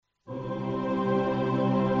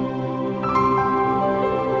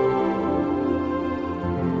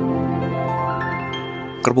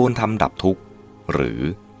กระบวนธรรมดับทุกข์หรือ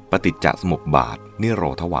ปฏิจจสมุปบาทนิโร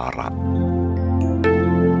ธวาระ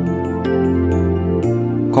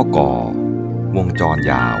ข้อกอวงจร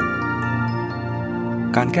ยาว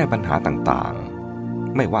การแก้ปัญหาต่าง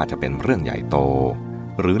ๆไม่ว่าจะเป็นเรื่องใหญ่โต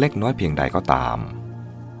หรือเล็กน้อยเพียงใดก็ตาม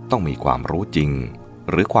ต้องมีความรู้จริง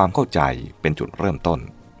หรือความเข้าใจเป็นจุดเริ่มต้น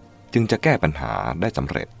จึงจะแก้ปัญหาได้สำ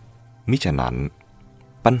เร็จมิฉะนั้น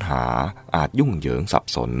ปัญหาอาจยุ่งเหยิงสับ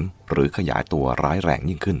สนหรือขยายตัวร้ายแรง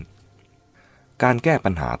ยิ่งขึ้นการแก้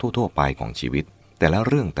ปัญหาทั่วๆไปของชีวิตแต่ละเ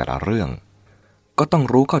รื่องก็ต้อง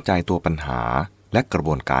รู้เข้าใจตัวปัญหาและกระบ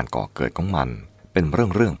วนการก่อเกิดของมันเป็นเ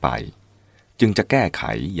รื่องไปจึงจะแก้ไข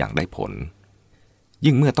อย่างได้ผล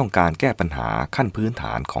ยิ่งเมื่อต้องการแก้ปัญหาขั้นพื้นฐ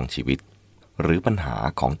านของชีวิตหรือปัญหา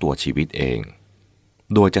ของตัวชีวิตเอง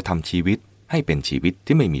โดยจะทำชีวิตให้เป็นชีวิต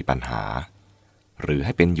ที่ไม่มีปัญหาหรือใ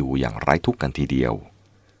ห้เป็นอยู่อย่างไร้ทุกข์กันทีเดียว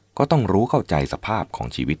ก็ต้องรู้เข้าใจสภาพของ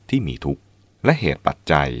ชีวิตที่มีทุกข์และเหตุปัจ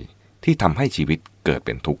จัยที่ทำให้ชีวิตเกิดเ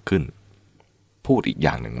ป็นทุกข์ขึ้นพูดอีกอ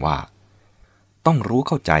ย่างหนึ่งว่าต้องรู้เ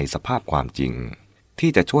ข้าใจสภาพความจริง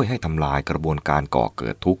ที่จะช่วยให้ทำลายกระบวนการก่อเกิ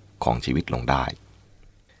ดทุกข์ของชีวิตลงได้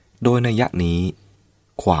โดยนัยนี้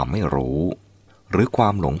ความไม่รู้หรือควา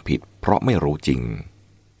มหลงผิดเพราะไม่รู้จริง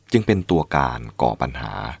จึงเป็นตัวการก่อปัญห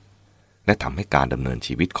าและทำให้การดำเนิน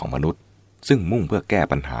ชีวิตของมนุษย์ซึ่งมุ่งเพื่อแก้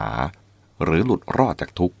ปัญหาหรือหลุดรอดจา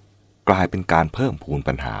กทุกข์กลายเป็นการเพิ่มพูน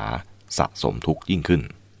ปัญหาสะสมทุกข์ยิ่งขึ้น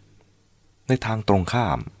ในทางตรงข้า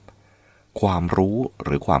มความรู้ห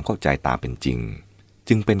รือความเข้าใจตามเป็นจริง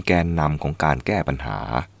จึงเป็นแกนนำของการแก้ปัญหา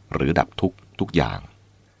หรือดับทุกข์ทุกอย่าง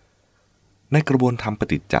ในกระบวนธรรมป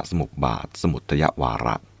ฏิจจสมุปบาทสมุทัยวาร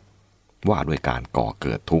ะว่าด้วยการก่อเ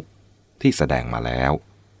กิดทุกข์ที่แสดงมาแล้ว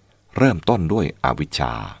เริ่มต้นด้วยอวิชช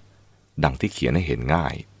าดังที่เขียนให้เห็นง่า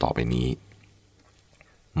ยต่อไปนี้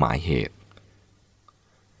หมายเหตุ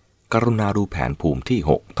กรุณาดูแผนภูมิที่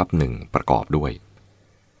 6/1 ประกอบด้วย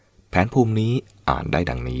แผนภูมินี้อ่านได้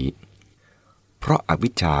ดังนี้เพราะอวิ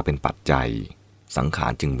ชชาเป็นปัจจัยสังขา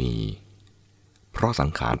รจึงมีเพราะสัง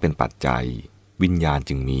ขารเป็นปัจจัยวิญญาณ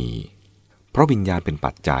จึงมีเพราะวิญญาณเป็น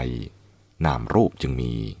ปัจจัยนามรูปจึง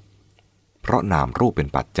มีเพราะนามรูปเป็น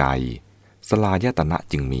ปัจจัยสลายตนะ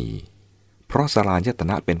จึงมีเพราะสลายต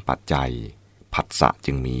นะเป็นปัจจัยผัสสะ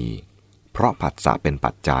จึงมีเพราะผัสสะเป็น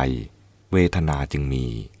ปัจจัยเวทนาจึงมี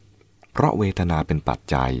เพราะเวทนาเป็นปัจ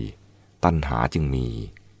จัยตัณหาจึงมี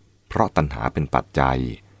เพราะตัณหาเป็นปัจจัย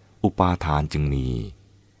อุปาทานจึงมี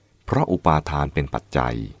เพราะอุปาทานเป็นปัจจั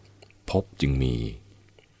ยภพจึงมี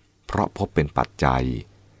เพราะภพเป็นปัจจัย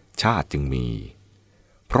ชาติจึงมี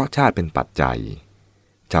เพราะชาติเป็นปัจจัย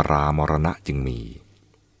ชรามรณะจึงมี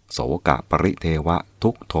โสกะปริเทวะทุ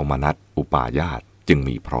กขโทมนัสอุปาญาตจึง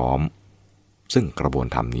มีพร้อมซึ่งกระบวน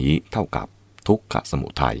ธรรมนี้เท่ากับทุกขสมุ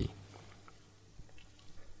ทัย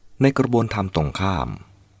ในกระบวนธรรมตรงข้าม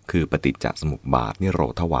คือปฏิจจสมุปบาทนิโร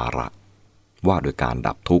ธวาระว่าโดยการ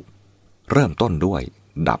ดับทุกข์เริ่มต้นด้วย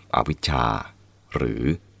ดับอวิชชาหรือ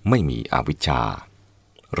ไม่มีอวิชชา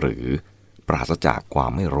หรือปราศจากควา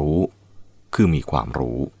มไม่รู้คือมีความ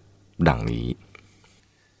รู้ดังนี้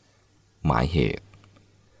หมายเหตุ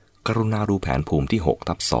กรุณาดูแผนภูมิที่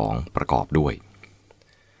 6/2 ประกอบด้วย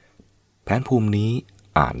แผนภูมินี้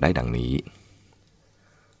อ่านได้ดังนี้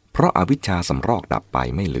เพราะอวิชชาสำรอกดับไป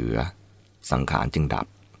ไม่เหลือสังขารจึงดับ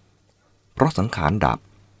เพราะสังขารดับ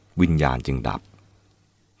วิญญาณจึงดับ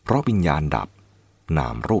เพราะวิญญาณดับนา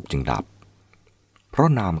มรูปจึงดับเพราะ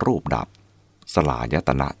นามรูปดับสลายต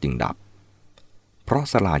นะจึงดับเพราะ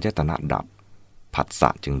สลายตนะดับผัสสะ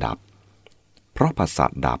จึงดับเพราะผัสสะ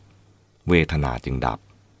ดับเวทนาจึงดับ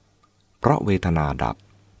เพราะเวทนาดับ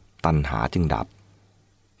ตัณหาจึงดับ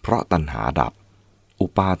เพราะตัณหาดับอุ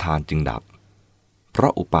ปาทานจึงดับเพรา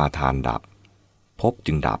ะอุปาทานดับภพ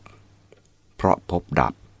จึงดับเพราะภพดั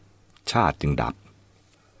บชาติจึงดับ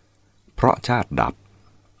เพราะชาติดับ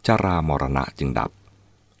ชรามรณะจึงดับ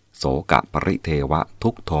โสกะปริเทวะทุ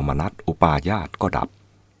กขโทมนัสอุปาญาตก็ดับ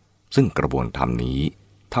ซึ่งกระบวนธรรมนี้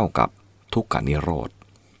เท่ากับทุกขนิโรธ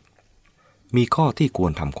มีข้อที่คว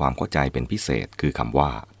รทำความเข้าใจเป็นพิเศษคือคำว่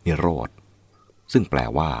านิโรธซึ่งแปล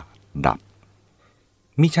ว่าดับ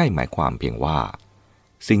มิใช่หมายความเพียงว่า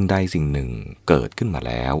สิ่งใดสิ่งหนึ่งเกิดขึ้นมา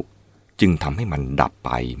แล้วจึงทำให้มันดับไป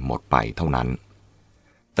หมดไปเท่านั้น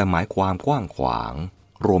แต่หมายความกว้างขวาง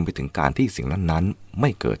รวมไปถึงการที่สิ่งนั้นๆไม่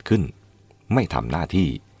เกิดขึ้นไม่ทำหน้าที่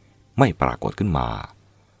ไม่ปรากฏขึ้นมา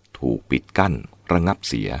ถูกปิดกั้นระงับ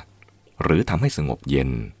เสียหรือทำให้สงบเย็น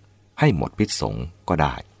ให้หมดพิษสงก็ไ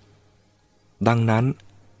ด้ดังนั้น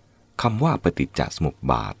คำว่าปฏิจจสมุป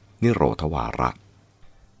บาทนิโรธวาระ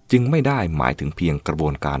จึงไม่ได้หมายถึงเพียงกระบว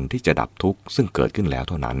นการที่จะดับทุกข์ซึ่งเกิดขึ้นแล้ว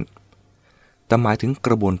เท่านั้นแต่หมายถึงก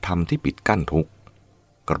ระบวนธรรมที่ปิดกั้นทุกข์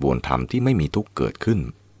กระบวนธรรมที่ไม่มีทุกข์เกิดขึ้น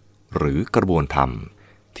หรือกระบวนธรรม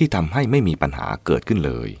ที่ทำให้ไม่มีปัญหาเกิดขึ้นเ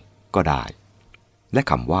ลยก็ได้และ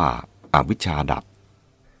คำว่าอวิชชาดับ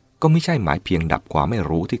ก็ไม่ใช่หมายเพียงดับความไม่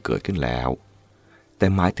รู้ที่เกิดขึ้นแล้วแต่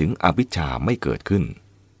หมายถึงอวิชชาไม่เกิดขึ้น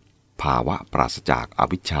ภาวะปราศจากอ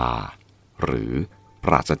วิชชาหรือป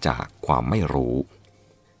ราศจากความไม่รู้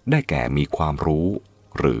ได้แก่มีความรู้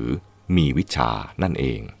หรือมีวิชชานั่นเอ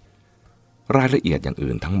งรายละเอียดอย่าง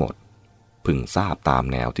อื่นทั้งหมดพึงทราบตาม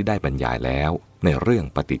แนวที่ได้บรรยายแล้วในเรื่อง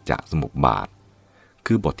ปฏิจจสมุปบาท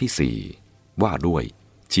คือบทที่4ว่าด้วย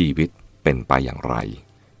ชีวิตเป็นไปอย่างไร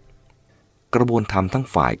กระบวนธรรมทั้ง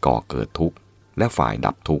ฝ่ายก่อเกิดทุกข์และฝ่าย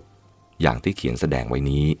ดับทุกข์อย่างที่เขียนแสดงไว้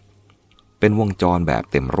นี้เป็นวงจรแบบ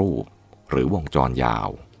เต็มรูปหรือวงจรยาว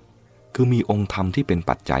คือมีองค์ธรรมที่เป็น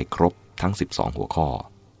ปัจจัยครบทั้ง12หัวข้อ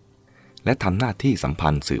และทำหน้าที่สัมพั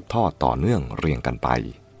นธ์สืบทอดต่อเนื่องเรียงกันไป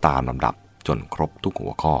ตามลำดับจนครบทุกหั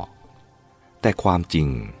วข้อแต่ความจริง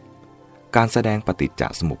การแสดงปฏิจจ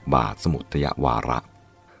สมุปบาทสมุทัยวาระ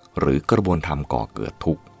หรือกระบวนธรรมก่อเกิด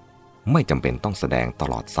ทุกข์ไม่จำเป็นต้องแสดงต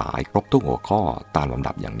ลอดสายครบทุกหัวข้อตามลำ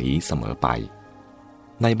ดับอย่างนี้เสมอไป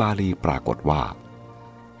ในบาลีปรากฏว่า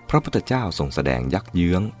พระพุทธเจ้าทรงแสดงยักเ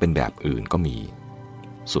ยื้องเป็นแบบอื่นก็มี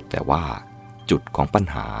สุดแต่ว่าจุดของปัญ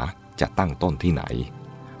หาจะตั้งต้นที่ไหน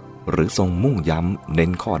หรือทรงมุ่งย้ำเน้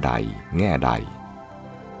นข้อใดแง่ใด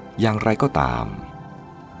อย่างไรก็ตาม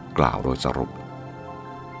กล่าวโดยสรุป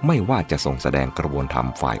ไม่ว่าจะทรงแสดงกระบวนธรรม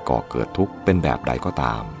ฝ่ายก่อเกิดทุกข์เป็นแบบใดก็ต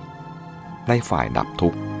ามในฝ่ายดับทุ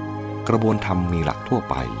กข์กระบวนธรรมมีหลักทั่ว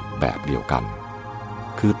ไปแบบเดียวกัน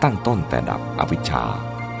คือตั้งต้นแต่ดับอวิชชา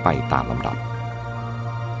ไปตามลำดับ